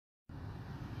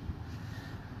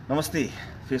नमस्ते।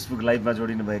 फेसबुक लाइभमा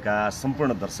जोडिनुभएका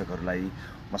सम्पूर्ण दर्शकहरूलाई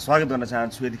म स्वागत गर्न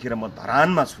चाहन्छु। यतिखेर म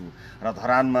धरानमा छु र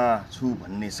धरानमा छु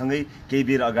भन्ने सँगै केही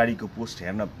बेर अगाडिको पोस्ट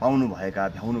हेर्न पाउनुभएका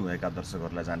भ्याउनुभएका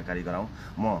दर्शकहरूलाई जानकारी गराउँ।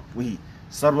 म उही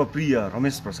सर्वप्रिय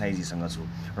रमेश प्रसाईजीसँग छु।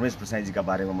 रमेश प्रसाईजीका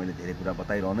बारेमा मैले धेरै कुरा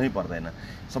बताइरहनै पर्दैन।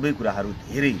 सबै कुराहरू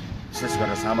धेरै विशेष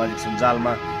गरेर सामाजिक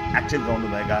सञ्जालमा एक्टिभ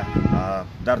रहनुभएका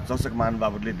दर्शक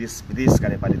महानुभावहरूले देश विदेशका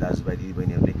नेपाली दाजुभाइ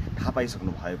दिदीबहिनीहरूले थाहा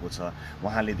पाइसक्नु भएको छ।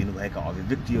 उहाँले दिनुभएका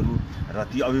अभिव्यक्तिहरू र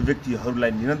ती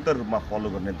अभिव्यक्तिहरूलाई निरन्तर रूपमा फलो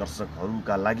गर्ने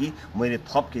दर्शकहरूका लागि मैले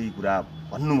थप केही कुरा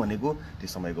भन्नु भनेको त्यो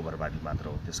समयको बर्बादी मात्र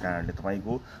हो। त्यसकारणले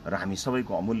तपाईँको र हामी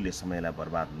सबैको अमूल्य समयलाई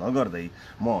बर्बाद नगर्दै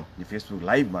म यो फेसबुक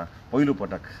लाइभमा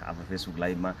पहिलोपटक आफ्नो फेसबुक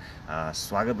लाइभमा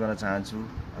स्वागत गर्न चाहन्छु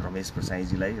रमेश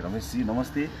प्रसाईजीलाई। रमेशजी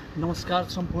नमस्ते। नमस्कार।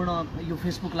 सम्पूर्ण यो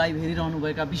फेसबुक लाइभ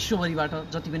हेरिरहनुभएका विश्वभरिबाट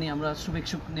जति पनि हाम्रा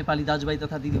शुभेच्छुक नेपाली दाजुभाइ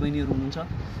तथा दिदीबहिनीहरू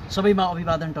हुनुहुन्छ सबैमा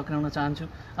अभिवादन टक्राउन चाहन्छु।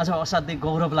 आज असाध्यै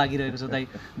गौरव लागिरहेको छ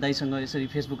दाइसँग यसरी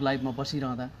फेसबुक लाइभमा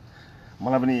बसिरहँदा।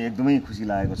 मलाई पनि एकदमै खुसी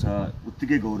लागेको छ।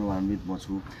 उत्तिकै गौरवान्वित म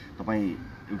छु।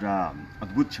 तपाईँ एउटा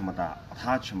अद्भुत क्षमता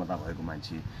अथाह क्षमता भएको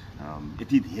मान्छे।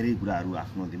 यति धेरै कुराहरू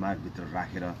आफ्नो दिमागभित्र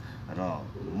राखेर र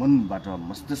मनबाट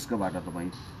मस्तिष्कबाट तपाईँ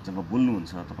जब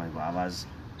बोल्नुहुन्छ तपाईँको आवाज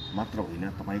मात्र होइन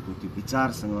तपाईँको त्यो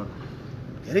विचारसँग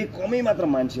धेरै कमै मात्र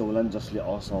मान्छे होलान् जसले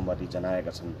असहमति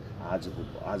जनाएका छन्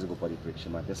आजको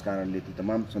परिप्रेक्ष्यमा। त्यसकारणले ती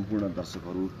तमाम सम्पूर्ण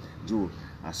दर्शकहरू जो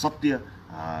सत्य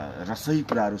र सही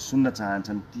कुराहरू सुन्न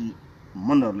चाहन्छन् ती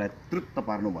मनहरूलाई तृप्त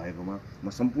पार्नु भएकोमा म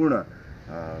सम्पूर्ण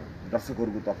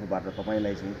दर्शकहरूको तर्फबाट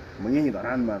तपाईँलाई चाहिँ म यही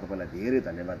धरानमा तपाईँलाई धेरै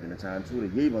धन्यवाद दिन चाहन्छु र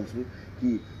यही भन्छु कि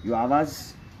यो आवाज,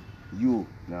 यो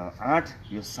आँट,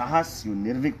 यो साहस, यो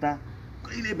निर्भीकता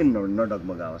कहिले पनि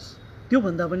नडगमगाओस्।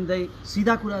 त्योभन्दा पनि दाइ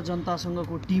सिधा कुरा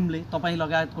जनतासँगको टिमले, तपाईँ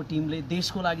लगायतको टिमले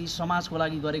देशको लागि समाजको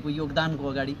लागि गरेको योगदानको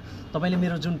अगाडि तपाईँले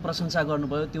मेरो जुन प्रशंसा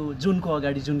गर्नुभयो त्यो जुनको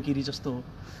अगाडि जुनकिरी जस्तो हो।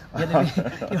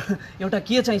 एउटा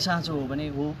के चाहिँ साँचो हो भने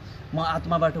हो म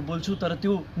आत्माबाट बोल्छु, तर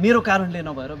त्यो मेरो कारणले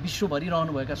नभएर विश्वभरि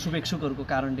रहनुभएका शुभेच्छुकहरूको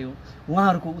कारणले हो,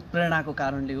 उहाँहरूको उत्प्रेरणाको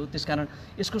कारणले हो। त्यसकारण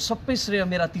यसको सबै श्रेय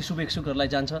मेरा ती शुभेच्छुकहरूलाई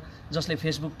जान्छ जसले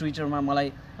फेसबुक ट्विटरमा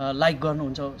मलाई लाइक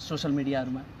गर्नुहुन्छ, सोसियल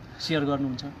मिडियाहरूमा सेयर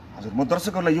गर्नुहुन्छ। हजुर, म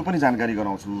दर्शकहरूलाई यो पनि जानकारी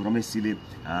गराउँछु। रमेशजीले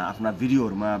आफ्ना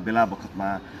भिडियोहरूमा बेला बखतमा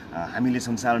हामीले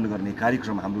सञ्चालन गर्ने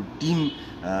कार्यक्रम, हाम्रो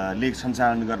टिमले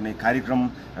सञ्चालन गर्ने कार्यक्रम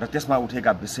र त्यसमा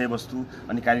उठेका विषयवस्तु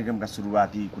अनि कार्यक्रमका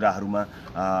सुरुवाती कुराहरूमा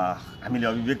हामीले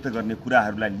अभिव्यक्त गर्ने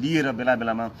कुराहरूलाई लिएर बेला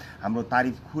बेलामा हाम्रो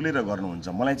तारिफ खुलेर गर्नुहुन्छ।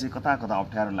 मलाई चाहिँ कता कता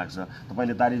अप्ठ्यारो लाग्छ।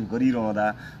 तपाईँले तारिफ गरिरहँदा,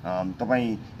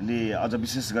 तपाईँले अझ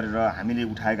विशेष गरेर हामीले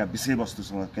उठाएका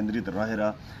विषयवस्तुसँग केन्द्रित रहेर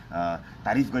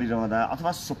तारिफ गरिरहँदा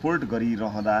अथवा सपोर्ट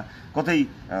गरिरहँदा कतै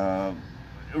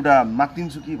एउटा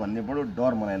मात्तिन्छु कि भन्ने बडो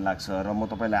डर मलाई लाग्छ। र म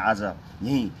तपाईँलाई आज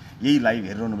यही लाइभ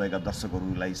हेरिरहनुभएका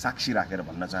दर्शकहरूलाई साक्षी राखेर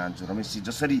भन्न चाहन्छु, रमेशजी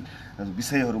जसरी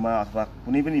विषयहरूमा अथवा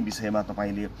कुनै पनि विषयमा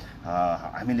तपाईँले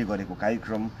हामीले गरेको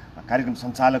कार्यक्रम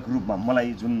सञ्चालक रूपमा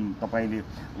मलाई जुन तपाईँले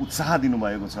उत्साह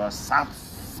दिनुभएको छ, साथ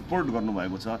सपोर्ट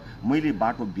गर्नुभएको छ, मैले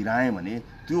बाटो बिराएँ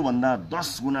भने त्योभन्दा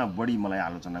 10 गुणा बढी मलाई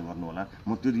आलोचना गर्नुहोला।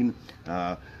 म त्यो दिन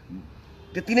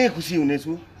त्यति नै खुसी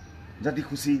हुनेछु जति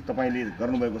खुसी तपाईँले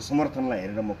गर्नुभएको समर्थनलाई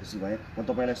हेरेर म खुसी भएँ। म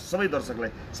तपाईँलाई सबै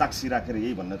दर्शकलाई साक्षी राखेर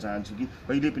यही भन्न चाहन्छु कि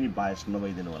कहिले पनि बायस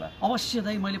नभइदिनु होला। अवश्य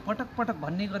दाइ, मैले पटक पटक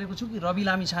भन्ने गरेको छु कि रवि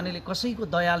लामिछानेले कसैको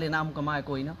दयाले नाम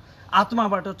कमाएको होइन,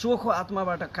 आत्माबाट, चोखो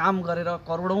आत्माबाट काम गरेर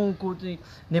करोडौँको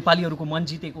नेपालीहरूको मन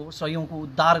जितेको, सयौँको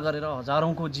उद्धार गरेर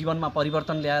हजारौँको जीवनमा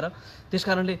परिवर्तन ल्याएर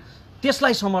त्यसकारणले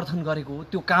त्यसलाई समर्थन गरेको हो,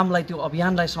 त्यो कामलाई, त्यो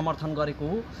अभियानलाई समर्थन गरेको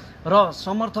हो। र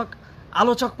समर्थक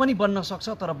आलोचक पनि बन्न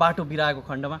सक्छ, तर बाटो बिराएको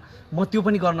खण्डमा म त्यो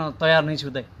पनि गर्न तयार नै छु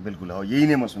दाइ। बिल्कुल हो, यही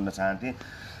नै म सुन्न चाहन्थेँ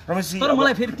रमेशजी। तर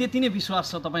मलाई फेरि त्यति नै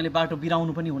विश्वास छ तपाईँले बाटो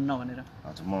बिराउनु पनि हुन्न भनेर।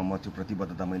 हजुर, म त्यो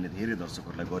प्रतिबद्धता मैले धेरै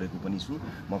दर्शकहरूलाई गरेको पनि छु।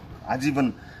 म आजीवन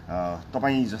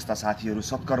तपाईँ जस्ता साथीहरू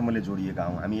सत्कर्मले जोडिएका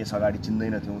हौँ। हामी यस अगाडि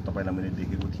चिन्दैनथ्यौँ, तपाईँलाई मैले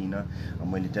देखेको थिइनँ।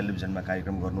 मैले टेलिभिजनमा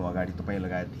कार्यक्रम गर्नु अगाडि तपाईँ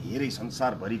लगायत धेरै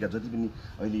संसारभरिका जति पनि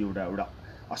अहिले एउटा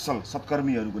असल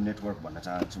सत्कर्मीहरूको नेटवर्क भन्न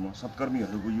चाहन्छु म।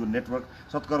 सत्कर्मीहरूको यो नेटवर्क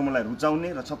सत्कर्मलाई रुचाउने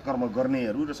र सत्कर्म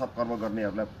गर्नेहरू र सत्कर्म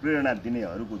गर्नेहरूलाई प्रेरणा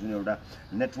दिनेहरूको जुन एउटा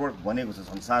नेटवर्क बनेको छ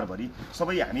संसारभरि।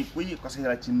 सबै हामी कोही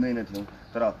कसैलाई चिन्दैनथ्यौँ,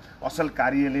 तर असल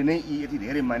कार्यले नै यी यति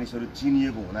धेरै मानिसहरू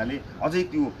चिनिएको हुनाले अझै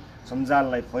त्यो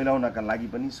सञ्जाललाई फैलाउनका लागि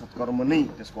पनि सत्कर्म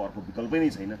नै त्यसको अर्को विकल्पै नै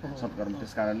छैन, सत्कर्म।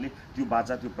 त्यसकारणले त्यो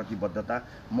बाचा, त्यो प्रतिबद्धता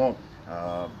म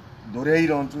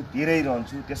दोहोऱ्याइरहन्छु,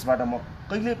 तेह्राइरहन्छु। त्यसबाट म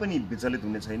कहिले पनि विचलित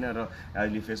हुने छैन। र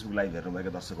अहिले फेसबुक लाइभ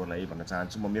हेर्नुभएका दर्शकहरूलाई यही भन्न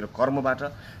चाहन्छु, म मेरो कर्मबाट,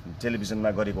 टेलिभिजनमा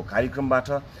गरेको कार्यक्रमबाट,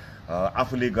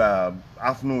 आफूले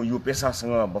आफ्नो यो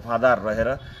पेसासँग वफादार रहेर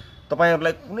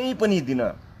तपाईँहरूलाई कुनै पनि दिन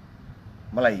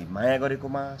मलाई माया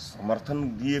गरेकोमा,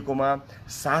 समर्थन दिएकोमा,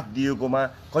 साथ दिएकोमा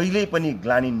कहिल्यै पनि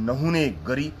ग्लानि नहुने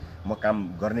गरी म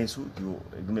काम गर्नेछु, त्यो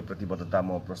एकदमै प्रतिबद्धता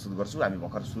म प्रस्तुत गर्छु। हामी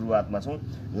भर्खर सुरुवातमा छौँ,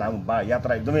 लामो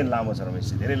यात्रा एकदमै लामो छ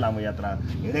रमेशजी, धेरै लामो यात्रा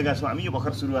हिँडेका छौँ हामी, यो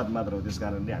भर्खर सुरुवात मात्र हो, त्यस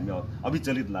कारणले हामी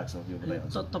अविचलित लाग्छौँ।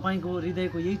 यो तपाईँको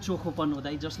हृदयको यही चोखोपन हो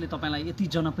दाइ जसले तपाईँलाई यति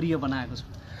जनप्रिय बनाएको छ।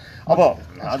 अब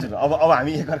हजुर अब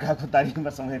हामी एकअर्काको तारिफमा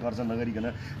समय खर्च नगरिकन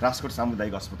राजकोट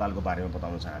सामुदायिक अस्पतालको बारेमा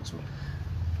बताउन चाहन्छु।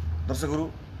 दर्शकहरू,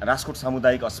 राजकोट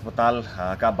सामुदायिक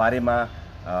अस्पतालका बारेमा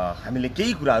हामीले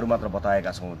केही कुराहरू मात्र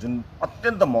बताएका छौँ, जुन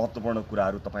अत्यन्त महत्त्वपूर्ण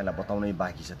कुराहरू तपाईँलाई बताउनै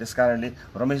बाँकी छ। त्यसकारणले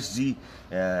रमेशजी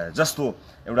जस्तो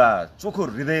एउटा चोखो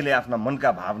हृदयले आफ्ना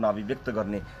मनका भावना अभिव्यक्त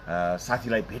गर्ने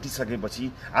साथीलाई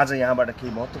भेटिसकेपछि आज यहाँबाट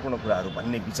केही महत्त्वपूर्ण कुराहरू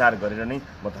भन्ने विचार गरेर नै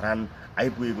म धरान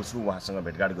आइपुगेको छु, उहाँसँग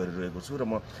भेटघाट गरिरहेको छु र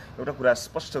म एउटा कुरा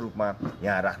स्पष्ट रूपमा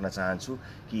यहाँ राख्न चाहन्छु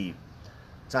कि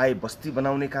चाहे बस्ती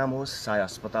बनाउने काम होस्, चाहे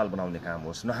अस्पताल बनाउने काम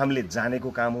होस्, न हामीले जानेको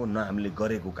काम हो, न हामीले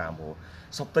गरेको काम हो।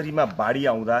 सप्तरीमा बाढी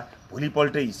आउँदा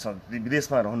भोलिपल्टै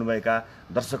विदेशमा रहनुभएका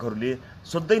दर्शकहरूले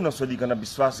सोध्दै नसोधिकन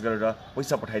विश्वास गरेर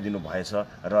पैसा पठाइदिनु भएछ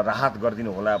र राहत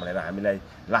गरिदिनु होला भनेर हामीलाई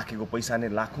राखेको पैसा नै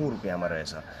लाखौँ रुपियाँमा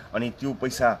रहेछ। अनि त्यो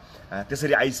पैसा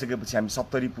त्यसरी आइसकेपछि हामी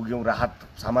सप्तरी पुग्यौँ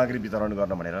राहत सामग्री वितरण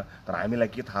गर्न भनेर, तर हामीलाई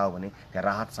के थाहा हो भने त्यहाँ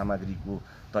राहत सामग्रीको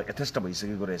त यथेष्ट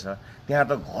भइसकेको रहेछ, त्यहाँ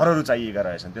त घरहरू चाहिएका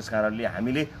रहेछन्। त्यस कारणले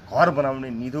हामीले घर बनाउने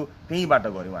निधो त्यहीँबाट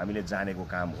गऱ्यौँ, हामीले जानेको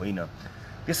काम होइन।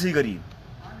 त्यसै गरी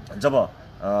जब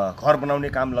घर बनाउने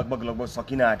काम लगभग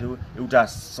सकिन आँट्यो, एउटा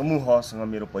समूहसँग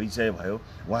मेरो परिचय भयो।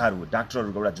 उहाँहरू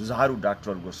डाक्टरहरूको एउटा जुझारू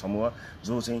डाक्टरहरूको समूह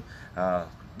जो चाहिँ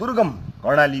दुर्गम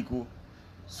कर्णालीको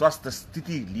स्वास्थ्य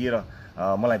स्थिति लिएर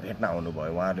मलाई भेट्न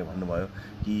आउनुभयो। उहाँहरूले भन्नुभयो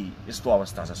कि यस्तो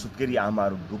अवस्था छ, सुत्केरी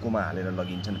आमाहरू डोकोमा हालेर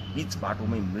लगिन्छन्, बिच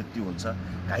बाटोमै मृत्यु हुन्छ,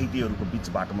 घाइतेहरूको बिच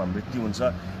बाटोमा मृत्यु हुन्छ,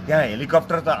 त्यहाँ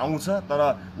हेलिकप्टर त आउँछ तर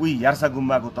उही यार्सा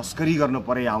गुम्बाको तस्करी गर्न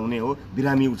परे आउने हो,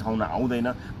 बिरामी उठाउन आउँदैन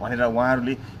भनेर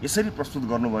उहाँहरूले यसरी प्रस्तुत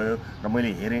गर्नुभयो र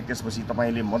मैले हेरेँ। त्यसपछि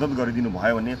तपाईँले मद्दत गरिदिनु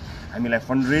भयो भने हामीलाई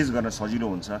फन्डरेज गर्न सजिलो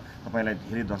हुन्छ। तपाईँलाई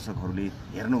धेरै दर्शकहरूले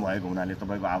हेर्नुभएको हुनाले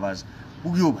तपाईँको आवाज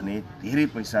पुग्यो भने, धेरै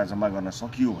पैसा जम्मा गर्न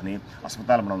सकियो भने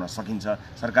अस्पताल बनाउन सकिन्छ,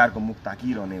 सरकारको मुख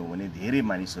ताकिरहने हो भने धेरै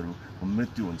मानिसहरूको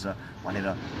मृत्यु हुन्छ भनेर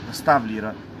प्रस्ताव लिएर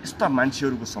यस्ता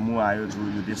मान्छेहरूको समूह आयो जो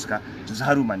यो देशका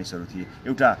जुझारू मानिसहरू थिए।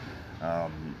 एउटा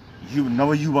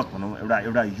नवयुवक भनौँ,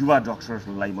 एउटा युवा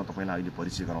डक्टरलाई म तपाईँलाई अहिले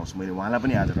परिचय गराउँछु। मैले उहाँलाई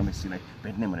पनि आज रमेशजीलाई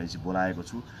भेट्ने भनेर चाहिँ बोलाएको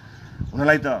छु।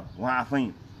 हुनलाई त उहाँ आफै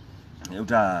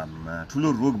एउटा ठुलो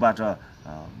रोगबाट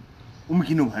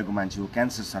उम्किनु भएको मान्छे हो,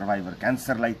 क्यान्सर सर्भाइभर,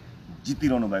 क्यान्सरलाई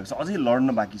जितिरहनु भएको छ। अझै लड्न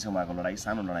बाँकी छ उहाँको लडाइँ,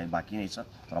 सानो लडाइँ बाँकी नै छ,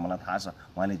 तर मलाई थाहा छ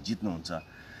उहाँले जित्नुहुन्छ।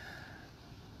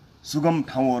 सुगम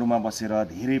ठाउँहरूमा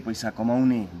बसेर धेरै पैसा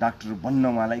कमाउने डाक्टर बन्न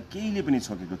उहाँलाई केहीले पनि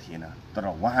छोकेको थिएन,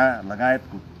 तर उहाँ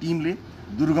लगायतको टिमले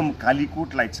दुर्गम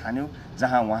कालीकोटलाई छान्यो,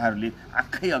 जहाँ उहाँहरूले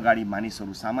आँखै अगाडि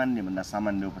मानिसहरू सामान्यभन्दा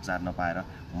सामान्य उपचार नपाएर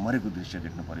मरेको दृश्य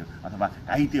देख्नु पर्यो अथवा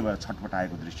घाइते भएर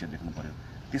छटपटाएको दृश्य देख्नु पर्यो।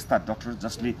 त्यस्ता डाक्टर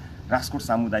जसले राजकोट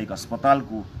सामुदायिक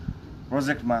अस्पतालको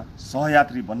प्रोजेक्टमा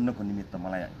सहयात्री बन्नको निमित्त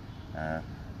मलाई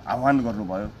आह्वान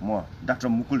गर्नुभयो। म डाक्टर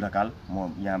मुकुल ढकाल,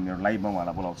 म यहाँ मेरो लाइभमा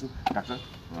उहाँलाई बोलाउँछु। डाक्टर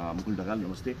मुकुल ढकाल,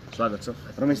 नमस्ते, स्वागत छ।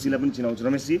 रमेशजीलाई पनि चिनाउँछु।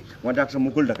 रमेशजी, उहाँ डाक्टर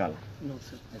मुकुल ढकाल।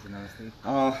 नमस्ते।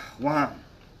 उहाँ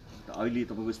अहिले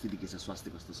तपाईँको स्थिति के छ,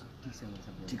 स्वास्थ्य कस्तो छ?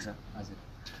 ठिक छ हजुर।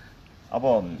 अब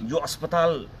यो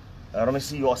अस्पताल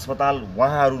रमेशजी, यो अस्पताल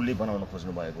उहाँहरूले बनाउन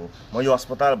खोज्नु भएको, म यो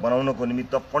अस्पताल बनाउनको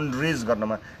निमित्त फन्डरेज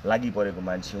गर्नमा लागि परेको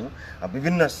मान्छे हुँ।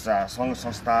 विभिन्न सङ्घ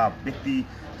संस्था व्यक्ति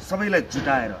सबैलाई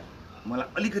जुटाएर मलाई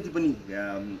अलिकति पनि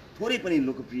थोरै पनि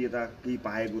लोकप्रियता केही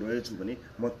पाएको रहेछु भने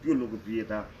म त्यो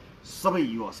लोकप्रियता सबै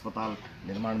यो अस्पताल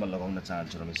निर्माणमा लगाउन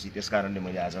चाहन्छु रमेशजी। त्यस कारणले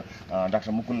मैले आज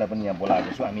डाक्टर मुकुललाई पनि यहाँ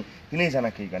बोलाएको छु। हामी तिनैजना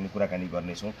केही कुराकानी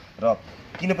गर्नेछौँ र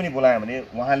किन पनि बोलायो भने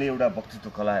उहाँले एउटा वक्तृत्व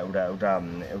कला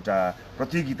एउटा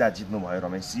प्रतियोगिता जित्नुभयो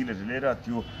रमेशजीले र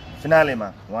त्यो फिनालेमा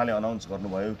उहाँले अनाउन्स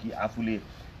गर्नुभयो कि आफूले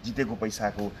जितेको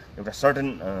पैसाको एउटा सर्टन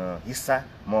हिस्सा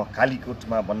म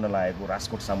कालीकोटमा बन्न लागेको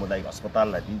राजकोट सामुदायिक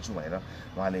अस्पताललाई दिन्छु भनेर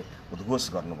उहाँले उद्घोष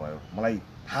गर्नुभयो। मलाई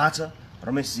थाहा छ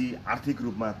रमेशजी आर्थिक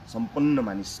रूपमा सम्पन्न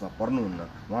मानिसमा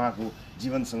पर्नुहुन्न, उहाँको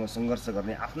जीवनसँग सङ्घर्ष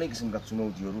गर्ने आफ्नै किसिमका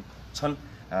चुनौतीहरू छन्।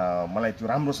 मलाई त्यो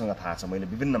राम्रोसँग थाहा छ, मैले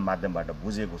विभिन्न माध्यमबाट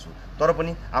बुझेको छु। तर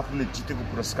पनि आफूले जितेको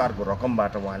पुरस्कारको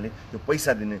रकमबाट उहाँले त्यो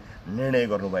पैसा दिने निर्णय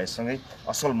गर्नुभएसँगै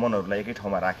असल मनहरूलाई एकै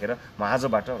ठाउँमा राखेर म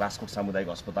आजबाट राजकोट सामुदायिक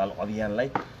अस्पताल अभियानलाई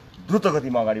द्रुत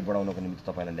गतिमा अगाडि बढाउनको निमित्त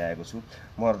तपाईँलाई ल्याएको छु।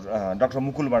 म डाक्टर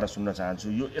मुकुलबाट सुन्न चाहन्छु,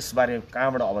 यो यसबारे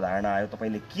कहाँबाट अवधारणा आयो,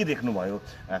 तपाईँले के देख्नुभयो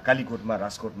कालीकोटमा,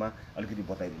 राजकोटमा, अलिकति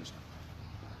बताइदिनुहोस् न।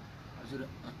 हजुर,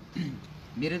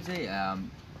 मेरो चाहिँ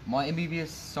म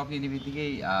एमबिबिएस सकिने बित्तिकै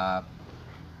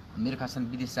मेरो खासमा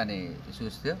विदेश जाने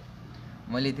सोच थियो।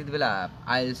 मैले त्यति बेला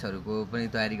आइएल्सहरूको पनि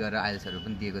तयारी गरेर आइएल्सहरू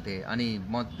पनि दिएको थिएँ। अनि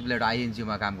म त्यति बेला एउटा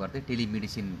आइएनजिओमा काम गर्थेँ,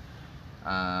 टेलिमेडिसिन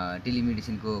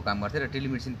टेलिमेडिसिनको काम गर्थेँ र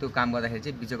टेलिमेडिसिन त्यो काम गर्दाखेरि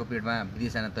चाहिँ बिचको पिरियडमा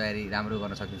विदेश जान तयारी राम्रो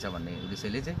गर्न सकिन्छ भन्ने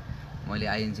उद्देश्यले चाहिँ मैले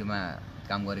आइएनजिओमा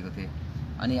काम गरेको थिएँ।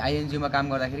 अनि आइएनजिओमा काम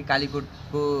गर्दाखेरि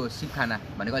कालीकोटको सिपखाना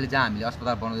भनेको अहिले जहाँ हामीले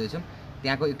अस्पताल बनाउँदैछौँ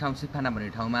त्यहाँको एक ठाउँ सिपखाना भन्ने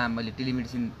ठाउँमा मैले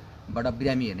टेलिमेडिसिनबाट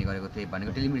बिरामी हेर्ने गरेको थिएँ।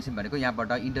 भनेको टेलिमेडिसिन भनेको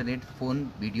यहाँबाट इन्टरनेट फोन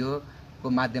भिडियोको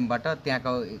माध्यमबाट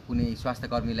त्यहाँको कुनै स्वास्थ्य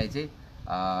कर्मीलाई चाहिँ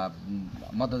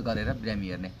मद्दत गरेर बिरामी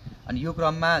हेर्ने। अनि यो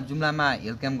क्रममा जुम्लामा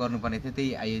हेल्थ क्याम्प गर्नुपर्ने थियो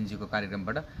त्यही आइएनजिओको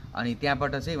कार्यक्रमबाट। अनि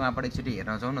त्यहाँबाट चाहिँ उहाँबाट एकचोटि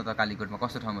हेर्न जाउँ न त कालीकोटमा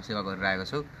कस्तो ठाउँमा सेवा गरिरहेको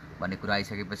छौ भन्ने कुरा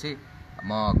आइसकेपछि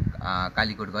म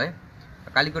कालीकोट गएँ।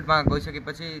 कालीकोटमा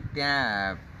गइसकेपछि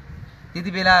त्यहाँ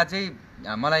त्यति बेला चाहिँ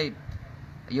मलाई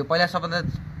यो पहिला सबभन्दा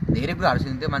धेरै कुराहरू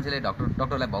सुनिन्थ्यो। मान्छेले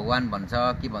डक्टरलाई भगवान् भन्छ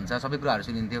के भन्छ सबै कुराहरू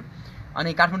सुनिन्थ्यो।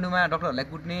 अनि काठमाडौँमा डक्टरहरूलाई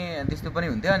कुट्ने त्यस्तो पनि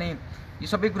हुन्थ्यो। अनि यो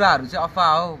सबै कुराहरू चाहिँ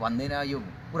अफवाह हो भन्दैन, यो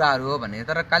कुराहरू हो भन्ने।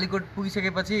 तर कालीकोट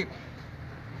पुगिसकेपछि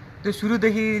त्यो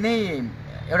सुरुदेखि नै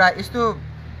एउटा यस्तो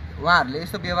उहाँहरूले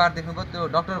यस्तो व्यवहार देख्नुभयो। त्यो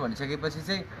डक्टर भनिसकेपछि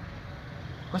चाहिँ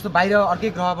कस्तो बाहिर अर्कै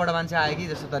ग्रहबाट मान्छे आयो कि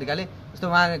जस्तो तरिकाले। जस्तो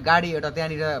उहाँ गाडी एउटा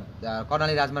त्यहाँनिर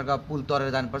कर्णाली राजमार्ग पुल तरेर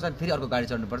जानुपर्छ अनि फेरि अर्को गाडी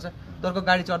चढ्नुपर्छ। अर्को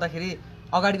गाडी चढ्दाखेरि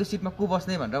अगाडिको सिटमा को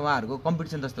बस्ने भनेर उहाँहरूको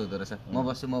कम्पिटिसन जस्तो हुँदो रहेछ,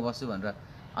 म बस्छु भनेर।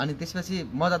 अनि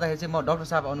त्यसपछि म जाँदाखेरि चाहिँ म डाक्टर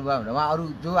साहब आउनुभयो भनेर उहाँ अरू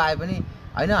जो आए पनि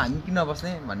होइन हामी किन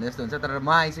नबस्ने भन्ने जस्तो हुन्छ। तर म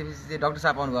आइसकेपछि चाहिँ डाक्टर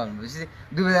साहब आउनुभयो भनेपछि चाहिँ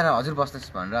दुवैजना हजुर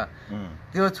बस्नुहोस् भनेर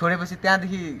त्यो छोडेपछि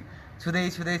त्यहाँदेखि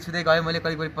छुँदै गएँ। मैले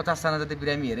करिब 50जना जति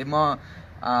बिरामी हेरेँ। म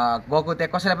गएको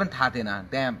त्यहाँ कसैलाई पनि थाहा थिएन।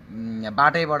 त्यहाँ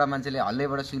बाटैबाट मान्छेले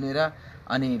हल्लैबाट सुनेर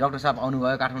अनि डाक्टर साहब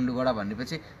आउनुभयो काठमाडौँबाट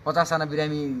भनेपछि 50जना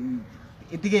बिरामी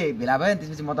यतिकै भेला भयो। अनि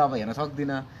त्यसपछि म त अब हेर्न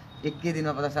सक्दिनँ, एकै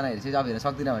दिनमा 50जना हेरेपछि अब हेर्न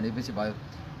सक्दिनँ भनेपछि भयो।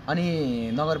 अनि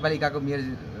नगरपालिकाको मेयर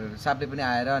साहबले पनि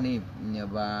आएर अनि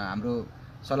हाम्रो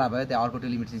सल्लाह भयो त्यहाँ अर्को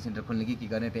टेलिमेडिसिन सेन्टर खोल्ने कि के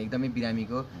गर्ने। त्यहाँ एकदमै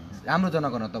बिरामीको राम्रो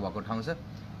जनघनत्व भएको ठाउँ छ।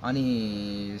 अनि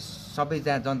सबै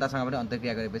त्यहाँ जनतासँग पनि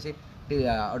अन्तर्क्रिया गरेपछि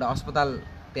एउटा अस्पताल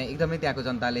त्यहाँ एकदमै त्यहाँको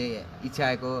जनताले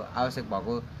इच्छाएको आवश्यक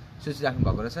भएको सोचिराख्नु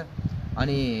भएको रहेछ।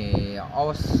 अनि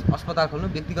अस्पताल खोल्नु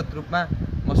व्यक्तिगत रूपमा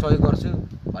म सहयोग गर्छु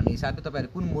भन्ने हिसाबले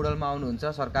तपाईँहरू कुन मोडलमा आउनुहुन्छ,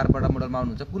 सरकारबाट मोडलमा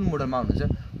आउनुहुन्छ, कुन मोडलमा आउनुहुन्छ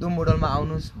त्यो मोडलमा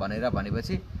आउनुहोस् भनेर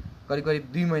भनेपछि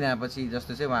करिब 2 महिनापछि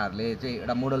जस्तो चाहिँ उहाँहरूले चाहिँ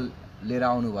एउटा मोडल लिएर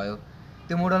आउनुभयो।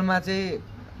 त्यो मोडलमा चाहिँ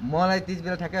मलाई त्यति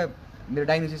बेला ठ्याक्कै मेरो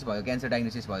डायग्नोसिस भयो, क्यान्सर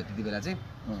डायग्नोसिस भयो त्यति बेला चाहिँ।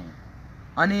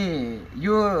 अनि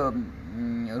यो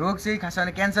रोग चाहिँ खास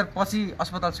गरी क्यान्सर पछि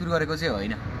अस्पताल सुरु गरेको चाहिँ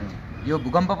होइन। यो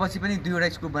भूकम्पपछि पनि 2वटा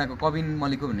स्कुल बनाएको कविन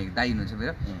मल्लिकको भन्ने दाई हुनुहुन्छ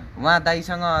मेरो, उहाँ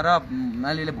दाईसँग र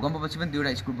मैले भूकम्पपछि पनि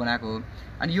 2वटा स्कुल बनाएको हो।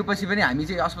 अनि यो पछि पनि हामी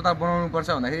चाहिँ अस्पताल बनाउनुपर्छ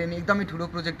भन्दाखेरि अनि एकदमै ठुलो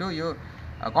प्रोजेक्ट हो यो,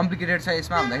 कम्प्लिकेटेड छ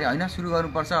यसमा भन्दाखेरि होइन सुरु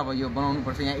गर्नुपर्छ, अब यो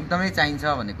बनाउनुपर्छ, यहाँ एकदमै चाहिन्छ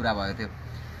भन्ने कुरा भएको थियो।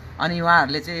 अनि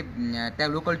उहाँहरूले चाहिँ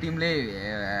त्यहाँ लोकल टिमले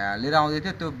लिएर आउँदै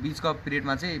थियो। त्यो बिचको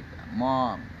पिरियडमा चाहिँ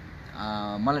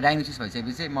मलाई डायग्नोसिस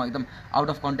भइसकेपछि चाहिँ म एकदम आउट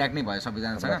अफ कन्ट्याक्ट नै भयो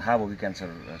सबैजनासँग। थाहा भयो कि क्यान्सर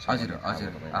छ? हजुर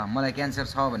मलाई क्यान्सर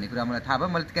छ भन्ने कुरा मलाई थाहा भयो।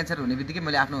 मैले क्यान्सर हुने बित्तिकै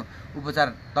मैले आफ्नो उपचार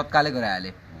तत्कालै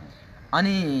गराइहालेँ।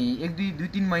 अनि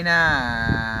 2-3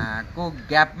 महिनाको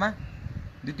ग्यापमा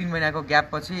 2-3 महिनाको ग्याप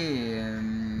पछि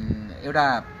एउटा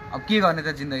अब के गर्ने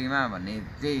त जिन्दगीमा भन्ने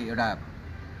चाहिँ एउटा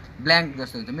ब्ल्याङ्क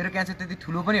जस्तो हुन्छ। मेरो क्यान्सर त्यति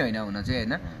ठुलो पनि होइन हुन चाहिँ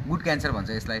होइन, गुड क्यान्सर भन्छ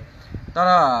यसलाई। तर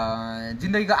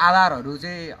जिन्दगीको आधारहरू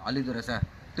चाहिँ हल्लिँदो रहेछ।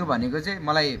 त्यो भनेको चाहिँ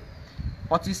मलाई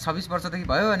 25-26 वर्षदेखि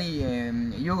भयो। अनि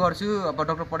यो गर्छु, अब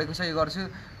डक्टर पढेको छ यो गर्छु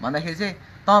भन्दाखेरि चाहिँ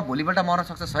त भोलिपल्ट मर्न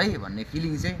सक्छस् है भन्ने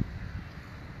फिलिङ चाहिँ,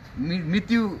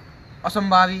 मृत्यु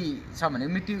असम्भावी छ भने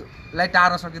मृत्युलाई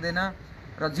टार्न सकिँदैन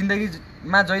र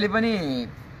जिन्दगीमा जहिले पनि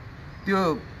त्यो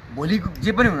भोलि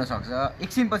जे पनि हुनसक्छ,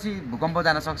 एकछिनपछि भूकम्प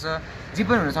जान सक्छ, जे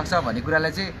पनि हुनसक्छ भन्ने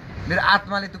कुरालाई चाहिँ मेरो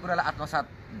आत्माले त्यो कुरालाई आत्मसात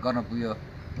गर्न पुग्यो।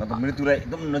 मतलब मृत्युलाई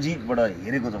एकदम नजिकबाट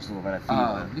हेरेको जस्तो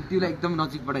मृत्युलाई एकदम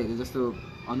नजिकबाट हेरे जस्तो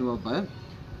अनुभव भयो।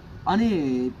 अनि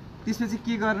त्यसपछि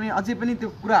के गर्ने अझै पनि त्यो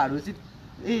कुराहरू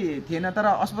चाहिँ थिएन। तर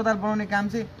अस्पताल बनाउने काम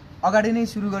चाहिँ अगाडि नै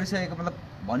सुरु गरिसकेको मतलब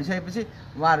भनिसकेपछि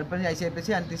उहाँहरू पनि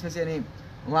आइसकेपछि अनि त्यसपछि अनि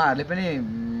उहाँहरूले पनि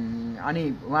अनि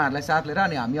उहाँहरूलाई साथ लिएर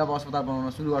अनि हामी अब अस्पताल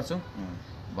बनाउन सुरु गर्छौँ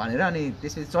भनेर अनि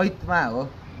त्यसपछि चैतमा हो,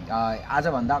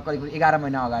 आजभन्दा करिब 11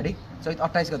 महिना अगाडि चैत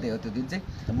 28 गते हो त्यो दिन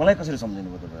चाहिँ। मलाई कसरी सम्झिनु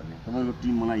भयो तपाईँहरूले? तपाईँको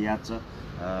टिम मलाई याद छ,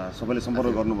 सबैले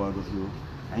सम्पर्क गर्नुभएको थियो,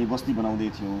 हामी बस्ती बनाउँदै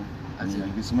थियौँ,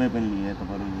 अनि समय पनि लिए,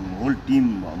 तपाईँहरू होल टिम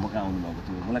मका आउनुभएको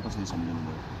थियो, मलाई कसरी सम्झिनु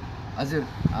भयो? हजुर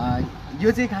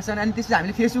यो चाहिँ खास गरी अनि त्यसपछि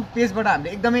हामीले फेसबुक पेजबाट हामीले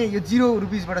एकदमै यो 0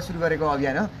 रुपिसबाट सुरु गरेको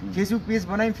अभियान हो। फेसबुक पेज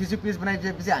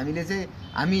बनाइसकेपछि हामीले चाहिँ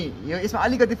हामी यो यसमा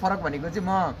अलिकति फरक भनेको चाहिँ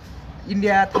म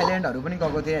इन्डिया थाइल्यान्डहरू पनि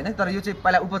गएको थिएँ होइन। तर यो चाहिँ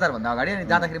पहिला उपचारभन्दा अगाडि अनि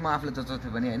जाँदाखेरि म आफूले जस्तो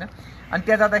पनि होइन। अनि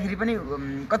त्यहाँ जाँदाखेरि पनि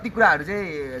कति कुराहरू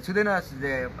चाहिँ छुँदैन,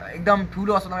 एकदम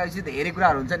ठुलो अस्पताल गएपछि धेरै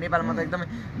कुराहरू हुन्छ। नेपालमा त एकदमै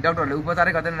डाक्टरहरूले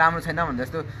उपचारै गर्दैन, राम्रो छैन भने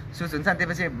जस्तो सोच हुन्छ। अनि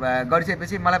त्यसपछि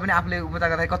गरिसकेपछि मलाई पनि आफूले उपचार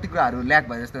गर्दाखेरि कति कुराहरू ल्याक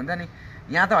भयो जस्तो हुन्छ नि।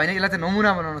 यहाँ त होइन, यसलाई चाहिँ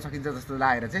नमुना बनाउन सकिन्छ जस्तो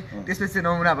लागेर चाहिँ त्यसपछि चाहिँ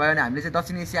नमुना भयो। अनि हामीले चाहिँ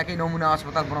दक्षिण एसियाकै नमुना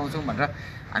अस्पताल बनाउँछौँ भनेर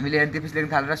हामीले अनि त्यसपछि लेख्न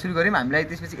थालेर सुरु गऱ्यौँ। हामीलाई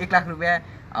त्यसपछि 1 लाख रुपियाँ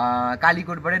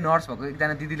कालीकोटबाटै नर्स भएको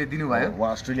एकजना दिदीले दिनुभयो।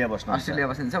 अस्ट्रेलिया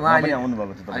बस्नुहुन्छ उहाँ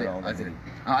आउनुभएको थियो। हजुर,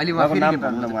 अहिले उहाँ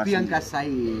प्रियङ्का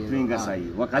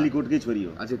साई उहाँ कालीकोटकै छोरी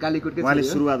हो। हजुर, कालीकोटकै उहाँले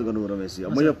सुरुवात गर्नु रमेशजी।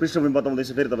 म यो पृष्ठभूमि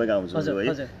बताउँदैछु, फेरि तपाईँको आउँछु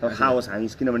है, तर थाहा होस् हामी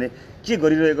किनभने के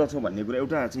गरिरहेको छौँ भन्ने कुरा।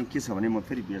 एउटा चाहिँ के छ भने म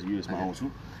फेरि युएसमा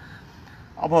आउँछु।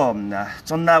 अब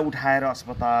चन्दा उठाएर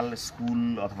अस्पताल, स्कुल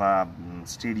अथवा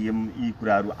स्टेडियम यी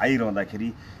कुराहरू आइरहँदाखेरि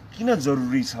किन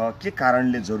जरुरी छ, के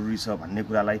कारणले जरुरी छ भन्ने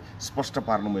कुरालाई स्पष्ट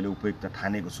पार्नु मैले उपयुक्त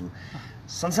ठानेको छु।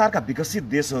 संसारका विकसित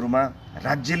देशहरूमा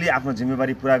राज्यले आफ्नो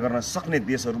जिम्मेवारी पुरा गर्न सक्ने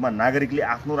देशहरूमा नागरिकले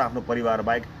आफ्नो र आफ्नो परिवार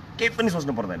बाहेक केही पनि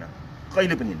सोच्नु पर्दैन,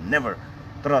 कहिले पनि, नेभर।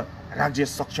 तर राज्य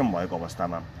सक्षम भएको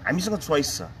अवस्थामा हामीसँग चोइस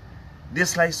छ।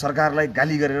 देशलाई, सरकारलाई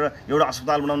गाली गरेर एउटा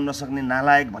अस्पताल बनाउन नसक्ने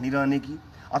नालायक भनिरहने कि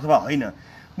अथवा होइन,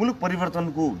 मुलुक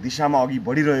परिवर्तनको दिशामा अघि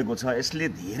बढिरहेको छ, यसले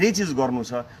धेरै चिज गर्नु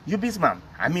छ। यो बिचमा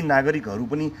हामी नागरिकहरू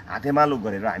पनि हातेमालो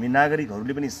गरेर, हामी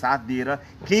नागरिकहरूले पनि साथ दिएर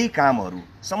केही कामहरू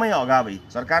समय अगावै,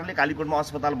 सरकारले कालीकोटमा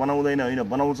अस्पताल बनाउँदैन होइन,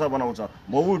 बनाउँछ,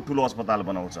 बहुत ठुलो अस्पताल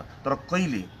बनाउँछ। तर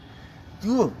कहिले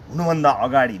त्यो हुनुभन्दा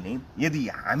अगाडि नै यदि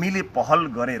हामीले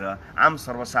पहल गरेर आम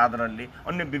सर्वसाधारणले,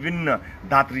 अन्य विभिन्न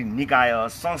दात्री निकाय,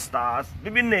 संस्था,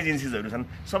 विभिन्न एजेन्सिजहरू छन्,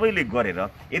 सबैले गरेर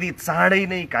यदि चाँडै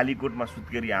नै कालीकोटमा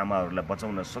सुत्केरी आमाहरूलाई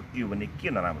बचाउन सकियो भने के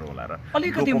नराम्रो होला र?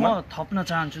 अलिकति म थप्न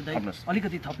चाहन्छु दाइ,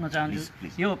 अलिकति थप्न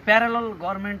चाहन्छु। यो प्यारलल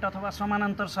गभर्मेन्ट अथवा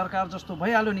समानान्तर सरकार जस्तो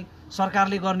भइहाल्यो नि,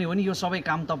 सरकारले गर्ने हो नि यो सबै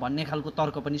काम त भन्ने खालको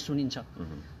तर्क पनि सुनिन्छ।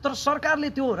 तर सरकारले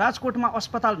त्यो राजकोटमा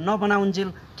अस्पताल नबनाउन्जेल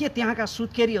के त्यहाँका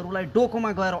सुत्केरीहरूलाई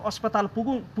डोकोमा गएर अस्पताल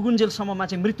पुगुन्जेलसम्ममा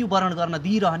चाहिँ मृत्युवरण गर्न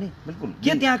दिइरहने?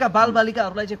 के त्यहाँका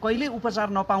बालबालिकाहरूलाई चाहिँ कहिल्यै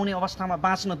उपचार नपाउने अवस्थामा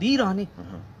बाँच्न दिइरहने?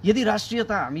 यदि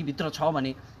राष्ट्रियता हामीभित्र छ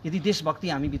भने, यदि देशभक्ति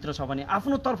हामीभित्र छ भने,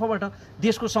 आफ्नो तर्फबाट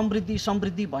देशको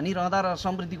समृद्धि भनिरहँदा र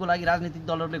समृद्धिको लागि राजनीतिक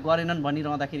दलहरूले गरेनन्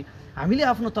भनिरहँदाखेरि हामीले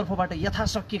आफ्नो तर्फबाट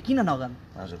यथाशक्य किन नगर्नु?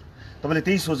 हजुर, तपाईँले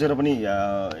त्यही सोचेर पनि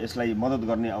यसलाई मद्दत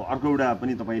गर्ने अर्को एउटा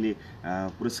पनि तपाईँले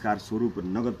पुरस्कार स्वरूप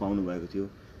नगद पाउनुभएको थियो,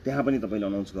 त्यहाँ पनि तपाईँले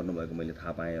अनाउन्स गर्नुभएको मैले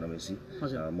थाहा पाएँ रमेशजी।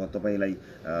 म तपाईँलाई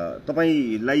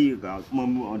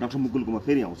म डाक्टर मुकुलकोमा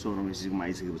फेरि आउँछु। रमेशजीकोमा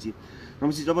आइसकेपछि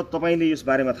रमेशजी, जब तपाईँले यस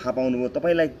बारेमा थाहा पाउनुभयो,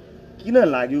 तपाईँलाई किन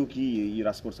लाग्यो कि यो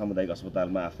राजकोट सामुदायिक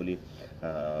अस्पतालमा आफूले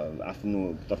आफ्नो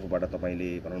तर्फबाट तपाईँले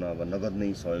भनौँ न अब नगद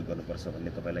नै सहयोग गर्नुपर्छ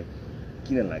भन्ने तपाईँलाई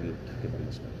किन लाग्यो? के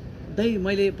भन्नुहोस् न दाइ।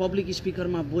 मैले पब्लिक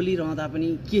स्पिकरमा बोलिरहँदा पनि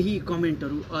केही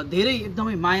कमेन्टहरू, धेरै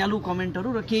एकदमै मायालु कमेन्टहरू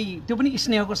र केही त्यो पनि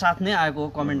स्नेहको साथ नै आएको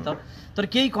कमेन्ट त, तर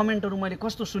केही कमेन्टहरू मैले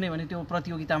कस्तो सुने भने त्यो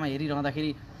प्रतियोगितामा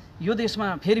हेरिरहँदाखेरि यो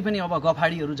देशमा फेरि पनि अब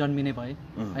गफाडीहरू जन्मिने भए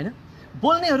होइन।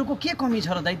 बोल्नेहरूको के कमी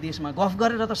छ र दाइ देशमा? गफ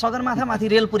गरेर त सगरमाथामाथि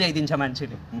रेल पुर्याइदिन्छ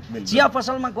मान्छेले। चिया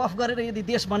पसलमा गफ गरेर यदि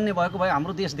देश बन्ने भएको भए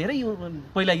हाम्रो देश धेरै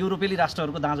पहिला युरोपेली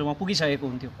राष्ट्रहरूको दाँजोमा पुगिसकेको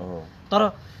हुन्थ्यो।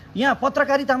 तर यहाँ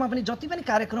पत्रकारितामा पनि जति पनि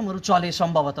कार्यक्रमहरू चले,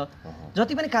 सम्भवतः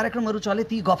जति पनि कार्यक्रमहरू चले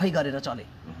ती गफै गरेर चले,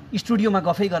 स्टुडियोमा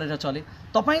गफै गरेर चले।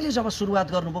 तपाईँले जब सुरुवात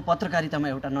गर्नुभयो पत्रकारितामा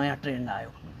एउटा नयाँ ट्रेन्ड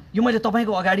आयो। यो मैले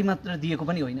तपाईँको अगाडि मात्र दिएको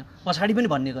पनि होइन, पछाडि पनि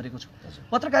भन्ने गरेको छु।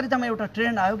 पत्रकारितामा एउटा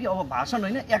ट्रेन्ड आयो कि अब भाषण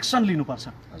होइन, एक्सन लिनुपर्छ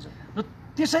र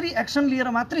त्यसरी एक्सन लिएर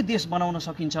मात्रै देश बनाउन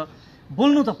सकिन्छ।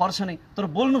 बोल्नु त पर्छ नै, तर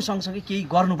बोल्नु सँगसँगै केही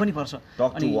गर्नु पनि पर्छ।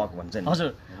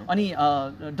 हजुर, अनि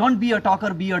don't be a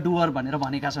Tucker be a doer भनेर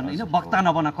भनेका छन् होइन। वक्ता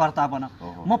नबन, कर्ता बन।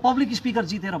 म पब्लिक स्पिकर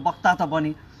जितेर वक्ता त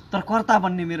बने, तर कर्ता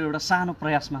बन्ने मेरो एउटा सानो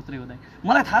प्रयास मात्रै हो दाइ।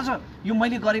 मलाई थाहा छ यो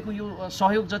मैले गरेको यो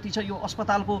सहयोग जति छ, यो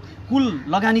अस्पतालको कुल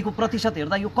लगानीको प्रतिशत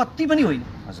हेर्दा यो कति पनि होइन।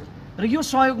 र यो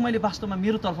सहयोग मैले वास्तवमा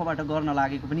मेरो तर्फबाट गर्न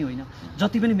लागेको पनि होइन।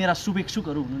 जति पनि मेरा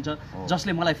शुभेच्छुकहरू हुनुहुन्छ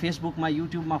जसले मलाई फेसबुकमा,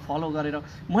 युट्युबमा फलो गरेर,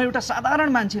 म एउटा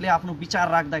साधारण मान्छेले आफ्नो विचार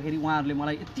राख्दाखेरि उहाँहरूले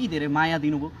मलाई यति धेरै माया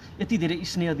दिनुभयो, यति धेरै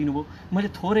स्नेह दिनुभयो। मैले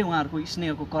थोरै उहाँहरूको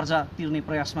स्नेहको कर्जा तिर्ने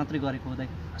प्रयास मात्रै गरेको हो दाइ।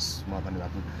 म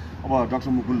धन्यवाद। अब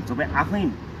डाक्टर मुकुल, तपाईँ आफै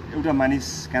एउटा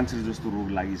मानिस क्यान्सर जस्तो रोग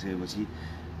लागिसकेपछि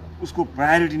उसको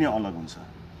प्रायोरिटी नै अलग हुन्छ,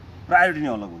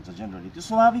 जेनरली त्यो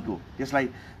स्वाभाविक हो। त्यसलाई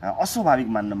अस्वाभाविक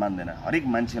मान्दैन। हरेक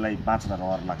मान्छेलाई बाँच्न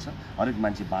रहर लाग्छ, हरेक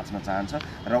मान्छे बाँच्न चाहन्छ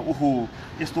र ओहो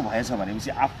यस्तो भएछ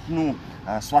भनेपछि आफ्नो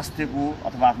स्वास्थ्यको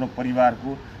अथवा आफ्नो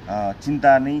परिवारको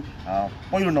चिन्ता नै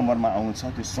पहिलो नम्बरमा आउँछ।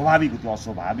 त्यो स्वाभाविक हो, त्यो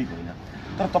अस्वाभाविक होइन।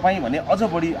 तर तपाईँ भने अझ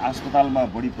बढी अस्पतालमा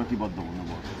बढी प्रतिबद्ध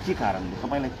हुनुभयो। के कारणले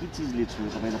तपाईँलाई के चिजले छोयो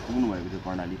तपाईँ त पुग्नु भएको थियो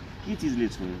कर्णाली के चिजले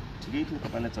छोयो ठिकै थियो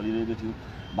तपाईँलाई चलिरहेको थियो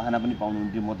बहाना पनि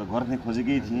पाउनुहुन्थ्यो म त गर्ने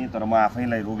खोजेकै थिएँ तर म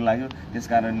आफैलाई रोग लाग्यो त्यस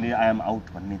कारणले आई एम आउट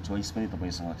भन्ने चोइस पनि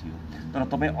तपाईँसँग थियो तर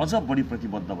तपाईँ अझ बढी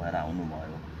प्रतिबद्ध भएर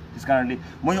आउनुभयो त्यस कारणले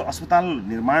म यो अस्पताल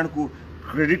निर्माणको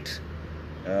क्रेडिट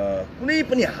कुनै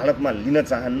पनि हालतमा लिन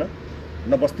चाहन्न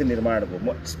न बस्ती निर्माणको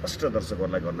म स्पष्ट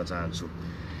दर्शकहरूलाई गर्न चाहन्छु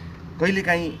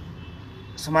कहिलेकाहीँ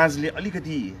समाजले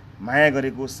अलिकति माया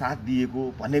गरेको साथ दिएको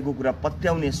भनेको कुरा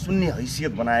पत्याउने सुन्ने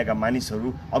हैसियत बनाएका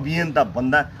मानिसहरू अभियन्ता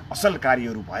भन्दा असल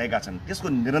कार्यहरू भएका छन् त्यसको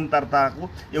निरन्तरताको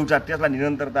त्यसलाई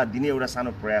निरन्तरता दिने एउटा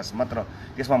सानो प्रयास मात्र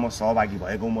त्यसमा म सहभागी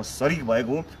भएको म शरीक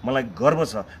भएको मलाई गर्व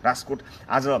छ राजकोट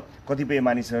आज कतिपय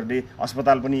मानिसहरूले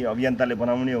अस्पताल पनि अभियन्ताले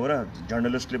बनाउने हो र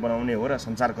जर्नलिस्टले बनाउने हो र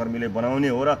सञ्चारकर्मीले बनाउने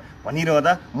हो र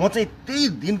भनिरहँदा म चाहिँ त्यही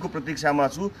दिनको प्रतीक्षामा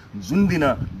छु जुन दिन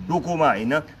डोकोमा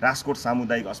होइन राजकोट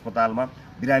सामुदायिक अस्पतालमा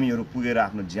बिरामीहरू पुगेर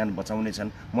आफ्नो ज्यान बचाउनेछन्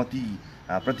म ती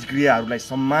प्रतिक्रियाहरूलाई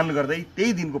सम्मान गर्दै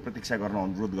त्यही दिनको प्रतीक्षा गर्न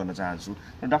अनुरोध गर्न चाहन्छु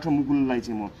र डाक्टर मुकुललाई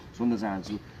चाहिँ म सोध्न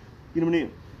चाहन्छु किनभने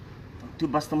त्यो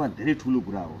वास्तवमा धेरै ठुलो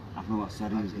कुरा हो आफ्नो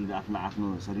शरीर आफ्नो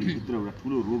शरीरभित्र एउटा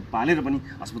ठुलो रोग पालेर पनि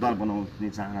अस्पताल बनाउने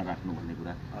चाहना राख्नु भन्ने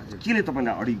कुरा केले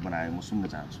तपाईँलाई अडिग बनायो म सुन्न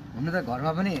चाहन्छु हुन त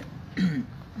घरमा पनि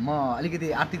म अलिकति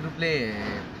आर्थिक रूपले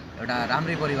एउटा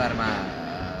राम्रै परिवारमा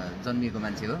जन्मिएको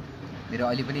मान्छे हो मेरो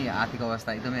अहिले पनि आर्थिक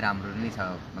अवस्था एकदमै राम्रो नै छ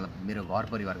मतलब मेरो घर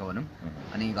परिवारको भनौँ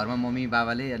अनि घरमा मम्मी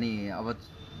बाबाले अनि अब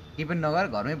केही पनि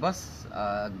नगर घरमै बस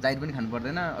जाहिर पनि खानु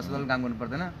पर्दैन अस्पतालमा काम गर्नु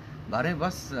पर्दैन घरमै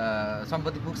बस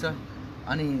सम्पत्ति पुग्छ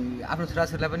अनि आफ्नो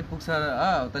छोराछोरीलाई पनि पुग्छ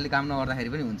तैँले काम नगर्दाखेरि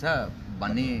पनि हुन्छ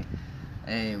भन्ने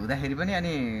हुँदाखेरि पनि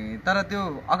अनि तर त्यो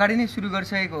अगाडि नै सुरु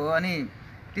गरिसकेको हो अनि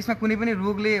त्यसमा कुनै पनि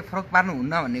रोगले फरक पार्नु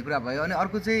हुन्न भन्ने कुरा भयो अनि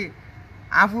अर्को चाहिँ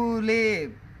आफूले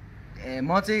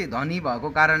म चाहिँ धनी भएको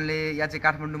कारणले या चाहिँ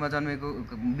काठमाडौँमा जन्मेको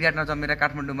विराटमा जन्मेर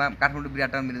काठमाडौँ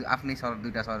विराटमा मेरो आफ्नै सहर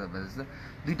दुईवटा सहरहरू जस्तो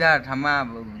दुईवटा ठाउँमा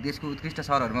देशको उत्कृष्ट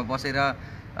सहरहरूमा बसेर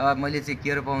मैले चाहिँ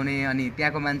केयर पाउने अनि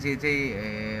त्यहाँको मान्छे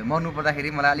चाहिँ मर्नु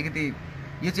पर्दाखेरि मलाई अलिकति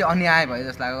यो चाहिँ अन्याय भयो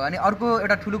जस्तो लाग्यो अनि अर्को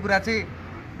एउटा ठुलो कुरा चाहिँ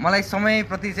मलाई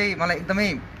समयप्रति चाहिँ मलाई एकदमै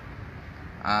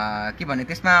के भन्ने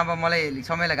त्यसमा अब मलाई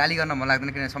समयलाई गाली गर्न मन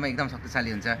लाग्दैन किनभने समय एकदम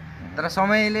शक्तिशाली हुन्छ तर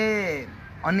समयले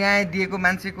अन्याय दिएको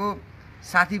मान्छेको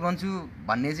साथी बन्छु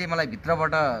भन्ने चाहिँ मलाई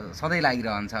भित्रबाट सधैँ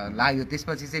लाग्यो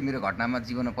त्यसपछि चाहिँ मेरो घटनामा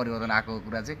जीवनमा परिवर्तन आएको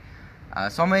कुरा चाहिँ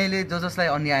समयले जसलाई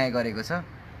अन्याय गरेको छ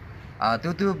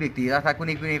त्यो व्यक्ति अथवा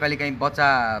कुनै कहिलेकाहीँ बच्चा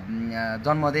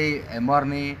जन्मदै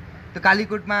मर्ने त्यो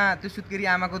कालीकोटमा त्यो सुत्केरी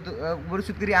आमाको बरु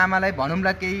सुत्केरी आमालाई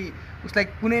भनौँला केही उसलाई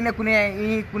कुनै न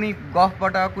कुनै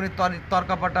गफबाट कुनै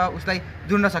तर्कबाट उसलाई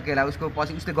जुड्न सकेला उसको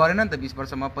पछि उसले गरेन नि त 20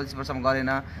 वर्षमा 25 वर्षमा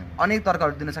गरेन अनेक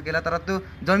तर्कहरू दिन सकेला तर त्यो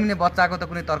जन्मिने बच्चाको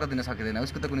त कुनै तर्क दिन सकिँदैन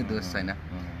उसको त कुनै दोष छैन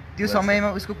त्यो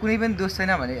समयमा उसको कुनै पनि दोष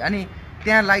छैन भने अनि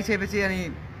त्यहाँ लागिसकेपछि अनि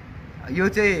यो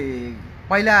चाहिँ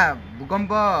पहिला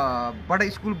भूकम्पबाट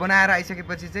स्कुल बनाएर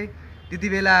आइसकेपछि चाहिँ त्यति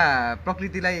बेला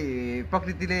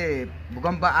प्रकृतिले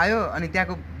भूकम्प आयो अनि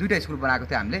त्यहाँको दुईवटा स्कुल बनाएको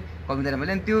थियो हामीले कविता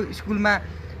मैले अनि त्यो स्कुलमा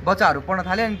बच्चाहरू पढ्न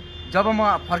थालेँ अनि जब म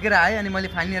फर्केर आएँ अनि मैले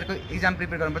फाइनल इयरको इक्जाम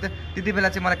प्रिपेयर गर्नु पर्थ्यो त्यति बेला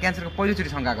चाहिँ मलाई क्यान्सरको पहिलोचोटि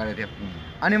शङ्का गरेको थियो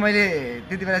अनि मैले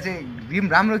त्यति बेला चाहिँ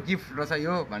राम्रो गिफ्ट रहेछ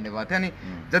यो भन्ने भएको थियो अनि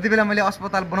जति बेला मैले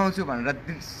अस्पताल बनाउँछु भनेर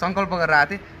सङ्कल्प गरेर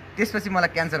आएको थिएँ त्यसपछि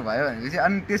मलाई क्यान्सर भयो भनेपछि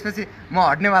अनि त्यसपछि म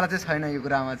हट्नेवाला चाहिँ छैन यो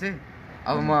कुरामा चाहिँ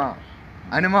अब म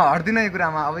हट्दिनँ यो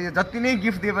कुरामा अब यो जति नै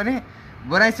गिफ्ट दिए पनि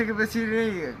बनाइसकेपछि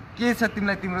के छ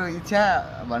तिमीलाई तिम्रो इच्छा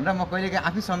भनेर म कहिलेकाहीँ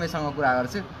आफै समयसँग कुरा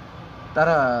गर्छु तर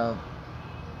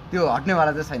त्यो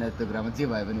हट्नेवाला चाहिँ छैन त्यो कुरामा जे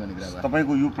भयो पनि भन्ने कुरा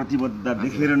तपाईँको यो प्रतिबद्धता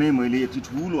देखेर नै मैले यति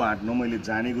ठुलो आर्ट न मैले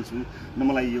जानेको छु न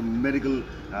मलाई यो मेडिकल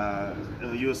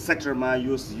यो सेक्टरमा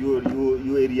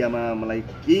यो एरियामा मलाई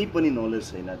केही पनि नलेज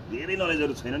छैन धेरै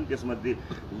नलेजहरू छैनन् त्यसमध्ये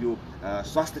यो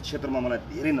स्वास्थ्य क्षेत्रमा मलाई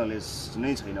धेरै नलेज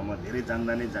नै छैन म धेरै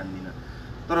जान्दा नै जान्दिनँ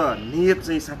तर नियत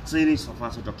चाहिँ साँच्चै नै सफा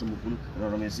छ डाक्टर मुकुल र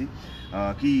रमेशजी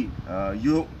कि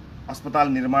यो अस्पताल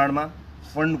निर्माणमा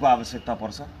फन्डको आवश्यकता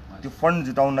पर्छ त्यो फन्ड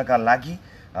जुटाउनका लागि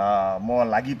म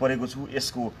लागि परेको छु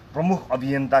यसको प्रमुख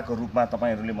अभियन्ताको रूपमा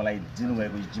तपाईँहरूले मलाई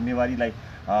दिनुभएको जिम्मेवारीलाई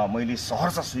मैले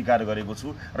सहर्ष स्वीकार गरेको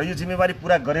छु र यो जिम्मेवारी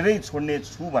पुरा गरेरै छोड्ने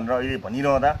छु भनेर अहिले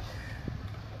भनिरहँदा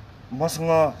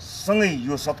सँगै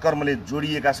यो सत्कर्मले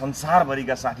जोडिएका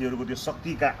संसारभरिका साथीहरूको त्यो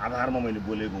शक्तिका आधारमा मैले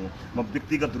बोलेको हुँ म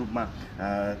व्यक्तिगत रूपमा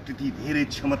त्यति धेरै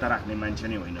क्षमता राख्ने मान्छे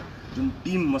नै होइन जुन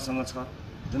टिम मसँग छ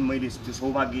जुन मैले त्यो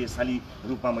सौभाग्यशाली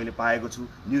रूपमा मैले पाएको छु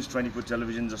न्युज 24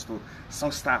 टेलिभिजन जस्तो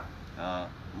संस्था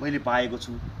मैले पाएको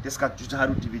छु त्यसका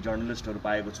जुझारु टिभी जर्नलिस्टहरू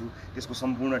पाएको छु त्यसको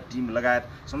सम्पूर्ण टिम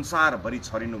लगायत संसारभरि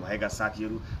छरिनु भएका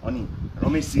साथीहरू अनि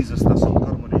रमेशजी जस्ता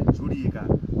सत्कर्मले जोडिएका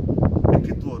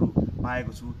व्यक्तित्वहरू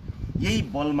पाएको छु यही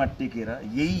बलमा टेकेर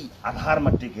यही आधारमा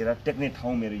टेकेर टेक्ने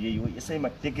ठाउँ मेरो यही हो यसैमा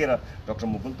टेकेर डाक्टर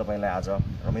मुकुल तपाईँलाई आज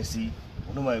रमेशजी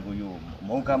हुनुभएको यो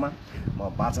मौकामा म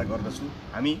बाचा गर्दछु।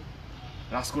 हामी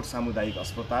राजकोट सामुदायिक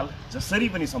अस्पताल जसरी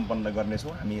पनि सम्पन्न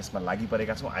गर्नेछौँ, हामी यसमा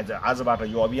लागिपरेका छौँ। आजबाट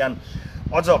यो अभियान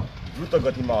अझ द्रुत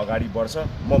गतिमा अगाडि बढ्छ।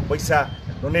 म पैसा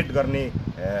डोनेट गर्ने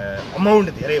अमाउन्ट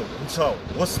धेरै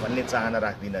होस् भन्ने चाहना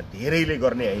राख्दिनँ। धेरैले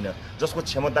गर्ने होइन, जसको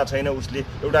क्षमता छैन उसले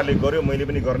एउटाले गर्यो मैले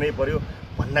पनि गर्नै पर्यो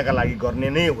भन्नका लागि गर्ने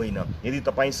नै होइन। यदि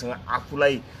तपाईँसँग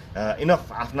आफूलाई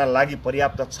इनफ आफ्ना लागि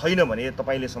पर्याप्त छैन भने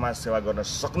तपाईँले समाज सेवा गर्न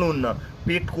सक्नुहुन्न।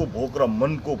 पेटको भोक र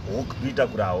मनको भोक दुईटा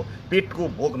कुरा हो। पेटको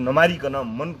भोक नमारिकन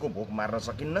मनको भोक मार्न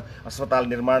सकिन्न। अस्पताल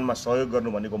निर्माणमा सहयोग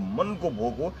गर्नु भनेको मनको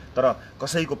भोक हो, तर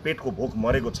कसैको पेटको भोक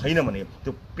मरेको छैन भने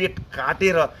त्यो पेट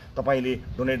काटेर तपाईँले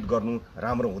डोनेट गर्नु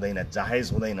राम्रो हुँदैन,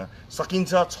 जायज हुँदैन।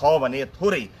 सकिन्छ छ भने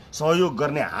थोरै, सहयोग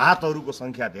गर्ने हातहरूको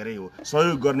सङ्ख्या धेरै हो,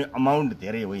 सहयोग गर्ने अमाउन्ट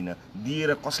धेरै होइन।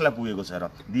 दिएर कसलाई पुगेको छ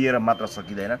र? दिएर मात्र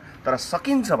सकिँदैन, तर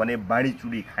सकिन्छ भने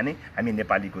बाँडीचुडी खाने हामी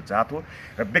नेपालीको जात हो।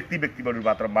 र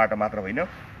व्यक्तिबाट मात्र होइन,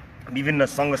 विभिन्न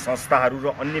सङ्घ संस्थाहरू र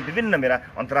अन्य विभिन्न मेरा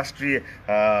अन्तर्राष्ट्रिय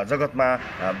जगतमा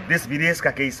देश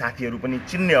विदेशका केही साथीहरू पनि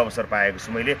चिन्ने अवसर पाएको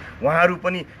छु मैले। उहाँहरू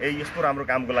पनि यस्तो राम्रो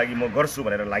कामको लागि म गर्छु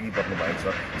भनेर लागिपर्नु भएको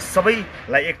छ।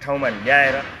 सबैलाई एक ठाउँमा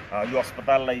ल्याएर यो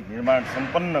अस्पताललाई निर्माण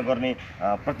सम्पन्न गर्ने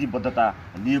प्रतिबद्धता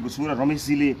लिएको छु। र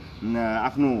रमेशजीले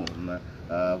आफ्नो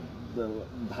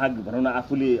भाग भनौँ न,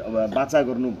 आफूले बाचा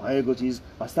गर्नु भएको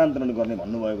चिज हस्तान्तरण गर्ने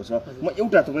भन्नुभएको छ। म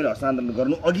एउटा तपाईँले हस्तान्तरण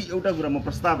गर्नु अघि एउटा कुरा म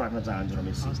प्रस्ताव राख्न चाहन्छु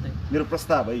रमेशजी। मेरो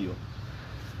प्रस्ताव है यो।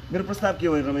 मेरो प्रस्ताव के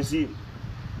हो रमेशजी,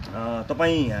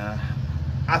 तपाईँ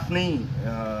आफ्नै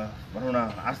भनौँ न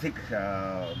आर्थिक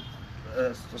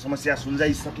समस्या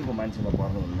सुल्झाइसकेको मान्छेमा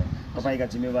पर्नुहुन्न। तपाईँका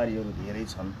जिम्मेवारीहरू धेरै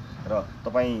छन् र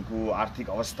तपाईँको आर्थिक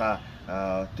अवस्था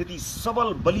त्यति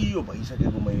सबल बलियो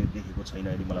भइसकेको मैले देखेको छैन।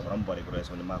 यदि मलाई भ्रम परेको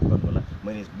रहेछ भने माफ गर्नु होला,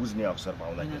 मैले बुझ्ने अवसर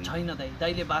पाउँदाखेरि छैन।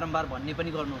 दाइले बारम्बार भन्ने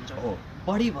पनि गर्नुहुन्छ हो,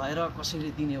 बढी भएर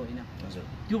कसैले दिने होइन,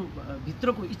 त्यो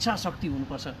भित्रको इच्छा शक्ति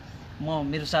हुनुपर्छ। म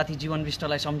मेरो साथी जीवन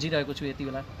विष्टलाई सम्झिरहेको छु यति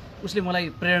बेला, उसले मलाई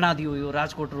प्रेरणा दियो यो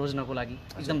राजकोट रोज्नको लागि,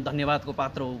 एकदम धन्यवादको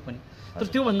पात्र हो पनि। तर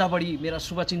त्योभन्दा बढी मेरा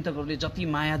शुभचिन्तकहरूले जति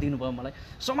माया दिनुभयो मलाई,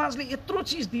 समाजले यत्रो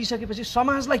चिज दिइसकेपछि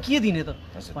समाजलाई के दिने त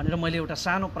भनेर मैले एउटा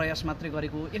सानो प्रयास मात्रै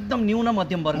गरेको, एकदम न्यून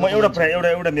मध्यम वर्ग। म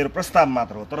एउटा मेरो प्रस्ताव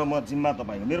मात्र हो, तर म जिम्मा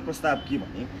तपाईँको। मेरो प्रस्ताव के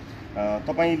भने,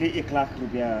 तपाईँले 1 लाख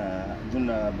रुपियाँ जुन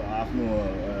आफ्नो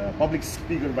पब्लिक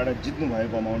स्पिकरबाट जित्नु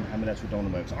भएको अमाउन्ट हामीलाई छुट्याउनु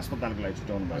भएको छ, अस्पतालको लागि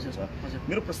छुट्याउनु भएको छ।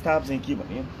 मेरो प्रस्ताव चाहिँ के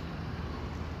भने,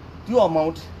 त्यो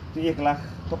अमाउन्ट त्यो 1 लाख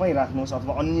तपाईँ राख्नुहोस्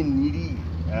अथवा अन्य निडी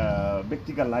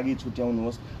व्यक्तिका लागि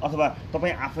छुट्याउनुहोस्, अथवा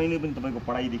तपाईँ आफैले पनि तपाईँको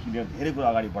पढाइदेखि लिएर धेरै कुरा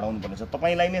अगाडि बढाउनु पर्नेछ।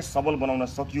 तपाईँलाई नै सबल बनाउन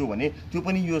सकियो भने त्यो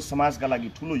पनि यो समाजका लागि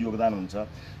ठुलो योगदान हुन्छ।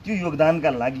 त्यो योगदानका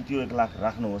लागि त्यो 1 लाख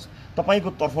राख्नुहोस् तपाईँको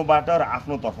तर्फबाट र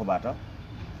आफ्नो तर्फबाट।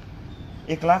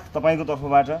 1 लाख तपाईँको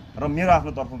तर्फबाट र मेरो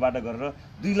आफ्नो तर्फबाट गरेर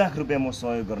 2 लाख रुपियाँ म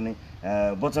सहयोग गर्ने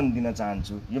वचन दिन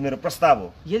चाहन्छु। यो मेरो प्रस्ताव हो।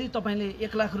 यदि तपाईँले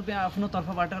 1 लाख रुपियाँ आफ्नो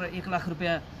तर्फबाट र 1 लाख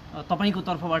रुपियाँ तपाईँको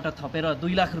तर्फबाट थपेर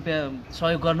 2 लाख रुपियाँ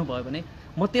सहयोग गर्नुभयो भने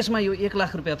म त्यसमा यो 1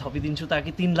 लाख रुपियाँ थपिदिन्छु,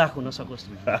 ताकि 3 लाख हुन सकोस्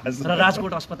र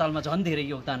राजकोट अस्पतालमा झन् धेरै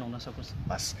योगदान हुन सकोस्।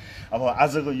 बस अब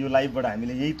आजको यो लाइभबाट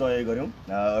हामीले यही तय गऱ्यौँ।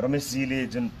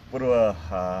 रमेशजीले जुन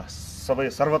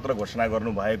सर्वत्र घोषणा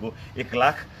गर्नुभएको 1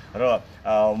 लाख र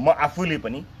म आफूले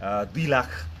पनि 2 लाख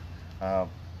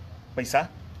पैसा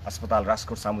अस्पताल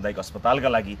राजकोट सामुदायिक अस्पतालका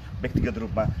लागि व्यक्तिगत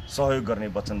रूपमा सहयोग गर्ने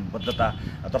वचनबद्धता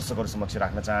दर्शकहरू समक्ष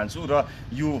राख्न चाहन्छु। र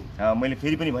यो मैले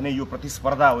फेरि पनि भने, यो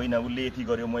प्रतिस्पर्धा होइन, उसले यति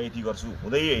गर्यो म यति गर्छु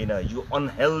हुँदै होइन। यो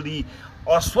अनहेल्दी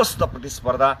अस्वस्थ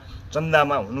प्रतिस्पर्धा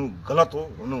चन्दामा हुनु गलत हो,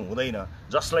 हुनु हुँदैन।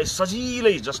 जसलाई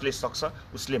सजिलै जसले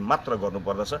सक्छ उसले मात्र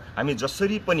गर्नुपर्दछ। हामी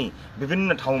जसरी पनि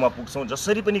विभिन्न ठाउँमा पुग्छौँ,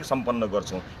 जसरी पनि सम्पन्न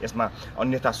गर्छौँ, यसमा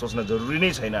अन्यथा सोच्न जरुरी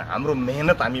नै छैन। हाम्रो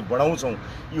मेहनत हामी बढाउँछौँ।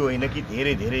 यो होइन कि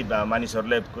धेरै धेरै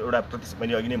मानिसहरूलाई एउटा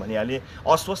मैले अघि नै भनिहालेँ,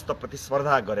 अस्वस्थ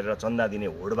प्रतिस्पर्धा गरेर चन्दा दिने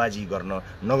होडबाजी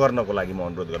नगर्नको लागि म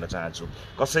अनुरोध गर्न चाहन्छु।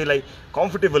 कसैलाई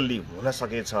कम्फर्टेबल्ली हुन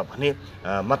सकेछ भने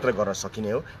मात्र गर्न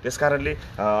सकिने हो। त्यसकारणले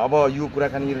अब यो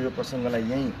कुराकानी र यो प्रसङ्गलाई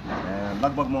यहीँ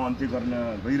लगभग म अन्त्य गर्न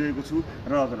गइरहेको छु।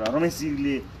 र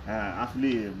रमेशजीले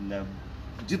आफूले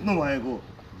जित्नु भएको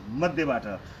मध्येबाट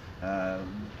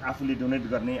आफूले डोनेट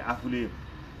गर्ने, आफूले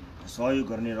सहयोग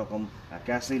गर्ने रकम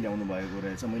क्यासै ल्याउनु भएको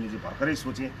रहेछ। मैले चाहिँ भर्खरै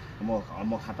सोचेँ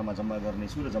म खातामा जम्मा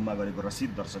गर्नेछु र जम्मा गरेको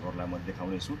रसिद दर्शकहरूलाई म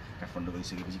देखाउनेछु काठमाडौँ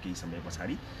गइसकेपछि केही समय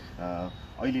पछाडि।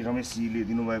 अहिले रमेशजीले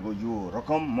दिनुभएको यो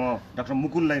रकम म डाक्टर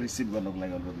मुकुललाई रिसिभ गर्नको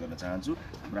लागि अनुरोध गर्न चाहन्छु।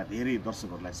 हाम्रा धेरै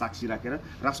दर्शकहरूलाई साक्षी राखेर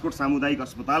राजकोट सामुदायिक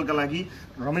अस्पतालका लागि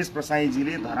रमेश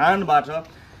प्रसाईजीले धरानबाट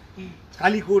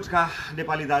कालीकोटका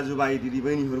नेपाली दाजुभाइ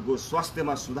दिदीबहिनीहरूको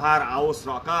स्वास्थ्यमा सुधार आओस् र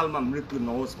अकालमा मृत्यु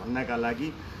नहोस् भन्नका लागि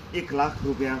 1 लाख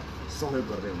रुपियाँ सहयोग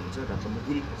गर्दै हुनुहुन्छ। डाक्टर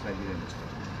मुकुल यसलाई दिइरहनुहुन्छ।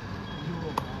 यो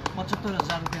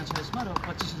 75,000 रुपियाँ छ यसमा र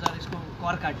 25,000 यसको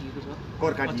कर काटिएको छ।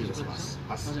 कर काटिएको छ।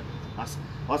 हस्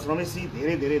हस् रमेशजी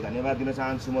धेरै धेरै धन्यवाद दिन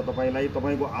चाहन्छु म तपाईँलाई।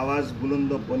 तपाईँको आवाज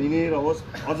बुलन्द बनि नै रहोस्,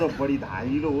 अझ बढी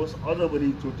धारिलो होस्, अझ बढी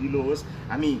चोटिलो होस्।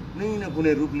 हामी कुनै न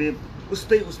कुनै रूपले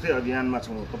उस्तै अभियानमा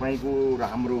छौँ। तपाईँको र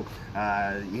हाम्रो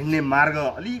हिँड्ने मार्ग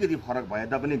अलिकति फरक भए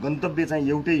तापनि गन्तव्य चाहिँ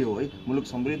एउटै हो है, मुलुक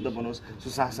समृद्ध बनोस्,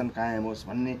 सुशासन कायम होस्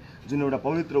भन्ने जुन एउटा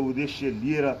पवित्र उद्देश्य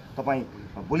लिएर तपाईँ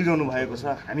बोलिरहनु भएको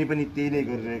छ। हामी पनि त्यही नै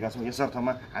गरिरहेका छौँ। यस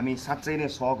अर्थमा हामी साँच्चै नै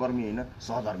सहकर्मी होइन,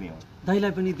 सहधर्मी हौँ।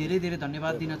 दाइलाई पनि धेरै धेरै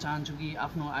धन्यवाद दिन चाहन्छु कि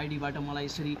आफ्नो आइडीबाट मलाई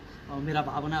यसरी मेरा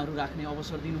भावनाहरू राख्ने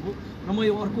अवसर दिनुभयो। र म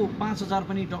यो अर्को 5,000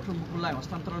 पनि डाक्टर मुकुललाई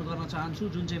हस्तान्तरण गर्न चाहन्छु,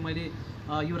 जुन चाहिँ मैले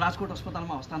यो राजकोट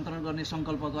अस्पतालमा हस्तान्तरण गर्ने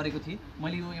सङ्कल्प गरेको थिएँ।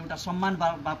 मैले यो एउटा सम्मान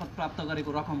बापत प्राप्त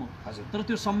गरेको रकम हो, तर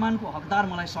त्यो सम्मानको हकदार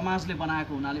मलाई समाजले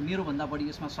बनाएको हुनाले मेरोभन्दा बढी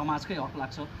यसमा समाजकै हक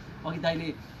लाग्छ। अघि दाइले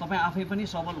तपाईँ आफै पनि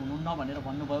सबल हुनुहुन्न भनेर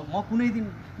भन्नुभयो। म कुनै दिन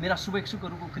मेरा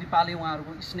शुभेच्छुकहरूको कृपाले,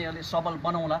 उहाँहरूको स्नेहले सबल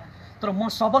बनाउला, तर म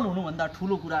सबल हुनुभन्दा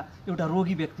ठुलो कुरा एउटा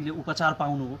रोगी व्यक्तिले उपचार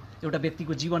पाउनु हो, एउटा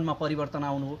व्यक्तिको जीवनमा परिवर्तन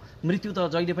आउनु हो। मृत्यु त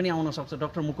जहिले पनि आउन सक्छ।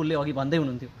 डाक्टर मुकुलले अघि भन्दै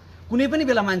हुनुहुन्थ्यो कुनै पनि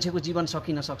बेला मान्छेको जीवन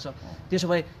सकिन सक्छ। त्यसो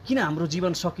भए किन हाम्रो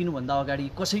जीवन सकिनुभन्दा अगाडि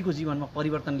कसैको जीवनमा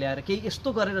परिवर्तन ल्याएर केही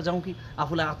यस्तो गरेर जाउँ कि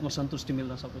आफूलाई आत्मसन्तुष्टि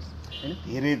मिल्न सकोस् हैन।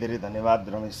 धेरै धेरै धन्यवाद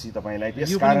रमेशजी तपाईँलाई।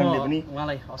 त्यस कारणले पनि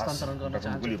उहाँलाई हस्तान्तरण गर्न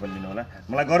चाहन्छु। होला।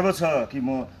 मलाई गर्व छ कि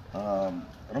म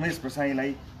रमेश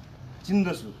प्रसाईलाई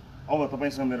चिन्दछु। अब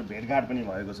तपाईँसँग मेरो भेटघाट पनि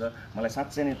भएको छ। मलाई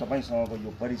साँच्चै नै तपाईँसँगको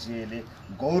यो परिचयले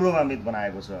गौरवान्वित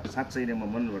बनाएको छ। साँच्चै नै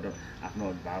म मनबाट आफ्नो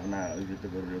भावना अभिव्यक्त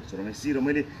गरिरहेको छु रमेशजी। र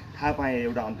मैले थाहा पाएँ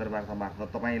एउटा अन्तर्वार्ता मार्फत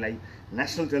तपाईँलाई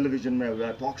नेसनल टेलिभिजनमा एउटा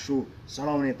टक सो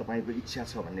चलाउने तपाईँको इच्छा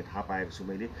छ भन्ने थाहा पाएको छु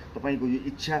मैले। तपाईँको यो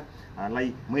इच्छालाई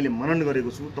मैले मनन गरेको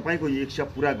छु। तपाईँको यो इच्छा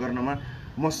पुरा गर्नमा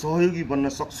म सहयोगी बन्न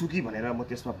सक्छु कि भनेर म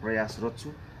त्यसमा प्रयासरत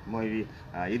छु। मैले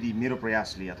यदि मेरो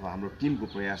प्रयासले अथवा हाम्रो टिमको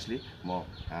प्रयासले म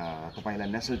तपाईँलाई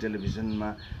नेसनल टेलिभिजनमा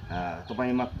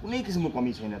तपाईँमा कुनै किसिमको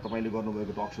कमी छैन। तपाईँले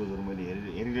गर्नुभएको टक सोजहरू मैले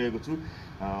हेरिरहेको छु।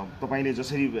 तपाईँले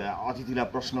जसरी अतिथिलाई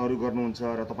प्रश्नहरू गर्नुहुन्छ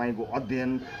र तपाईँको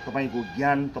अध्ययन, तपाईँको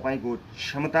ज्ञान, तपाईँको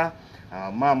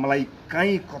क्षमतामा मलाई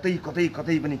कहीँ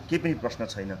कतै पनि केही पनि प्रश्न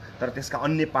छैन। तर त्यसका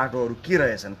अन्य पाटोहरू के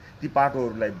रहेछन् ती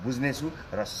पाटोहरूलाई बुझ्नेछु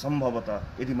र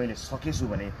सम्भवतः यदि मैले सकेछु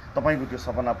भने तपाईँको त्यो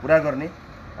सपना पुरा गर्ने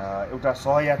एउटा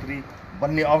सहयात्री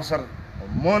बन्ने अवसर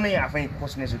म नै आफै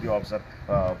खोज्नेछु। त्यो अवसर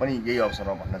पनि यही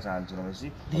अवसरमा भन्न चाहन्छु रमेशजी।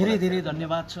 धेरै धेरै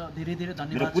धन्यवाद छ। धेरै धेरै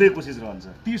धन्यवाद। पुरै कोसिस रहन्छ।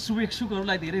 ती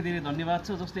शुभेच्छुकहरूलाई धेरै धेरै धन्यवाद छ,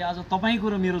 जसले आज तपाईँको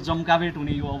र मेरो जम्काभेट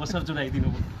हुने यो अवसर जुटाइदिनु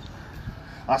भयो।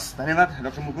 हस् धन्यवाद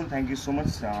doctor Mukul. Thank you so much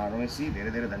Rameshji.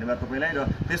 धेरै धेरै धन्यवाद तपाईँलाई। र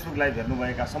फेसबुक लाइभ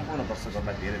हेर्नुभएका सम्पूर्ण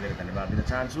दर्शकहरूलाई धेरै धेरै धन्यवाद दिन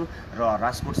चाहन्छु। र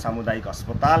राजकोट सामुदायिक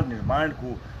अस्पताल निर्माणको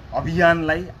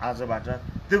अभियानलाई आजबाट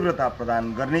तीव्रता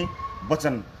प्रदान गर्ने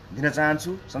वचन दिन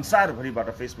चाहन्छु। संसारभरिबाट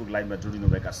फेसबुक लाइभमा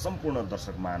जोडिनुभएका सम्पूर्ण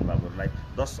दर्शक महानुभावहरूलाई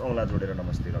 10 औँला जोडेर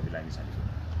नमस्ते र बिलामी साथी।